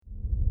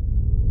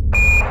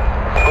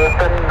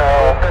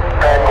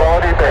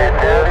Tranquility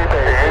Base here.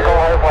 The Eagle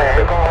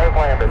has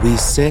landed. We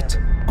sit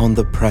on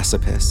the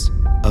precipice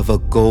of a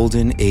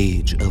golden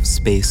age of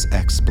space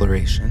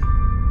exploration.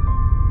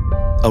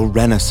 A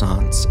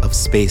renaissance of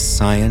space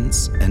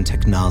science and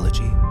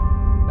technology.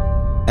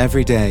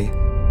 Every day,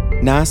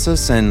 NASA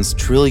sends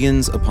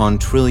trillions upon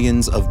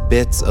trillions of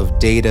bits of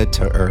data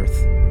to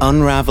Earth,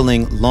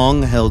 unraveling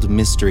long-held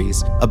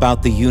mysteries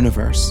about the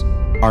universe,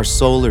 our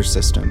solar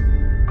system,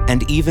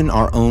 and even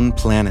our own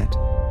planet.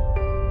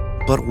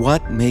 But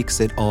what makes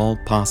it all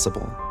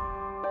possible?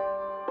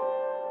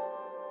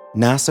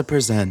 NASA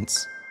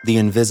presents The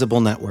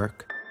Invisible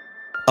Network,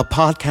 a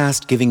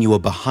podcast giving you a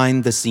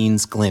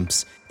behind-the-scenes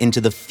glimpse into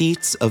the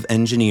feats of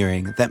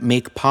engineering that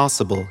make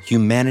possible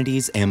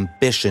humanity's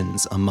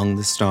ambitions among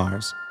the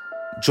stars.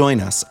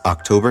 Join us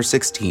October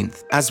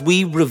 16th as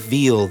we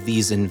reveal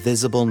these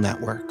invisible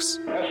networks.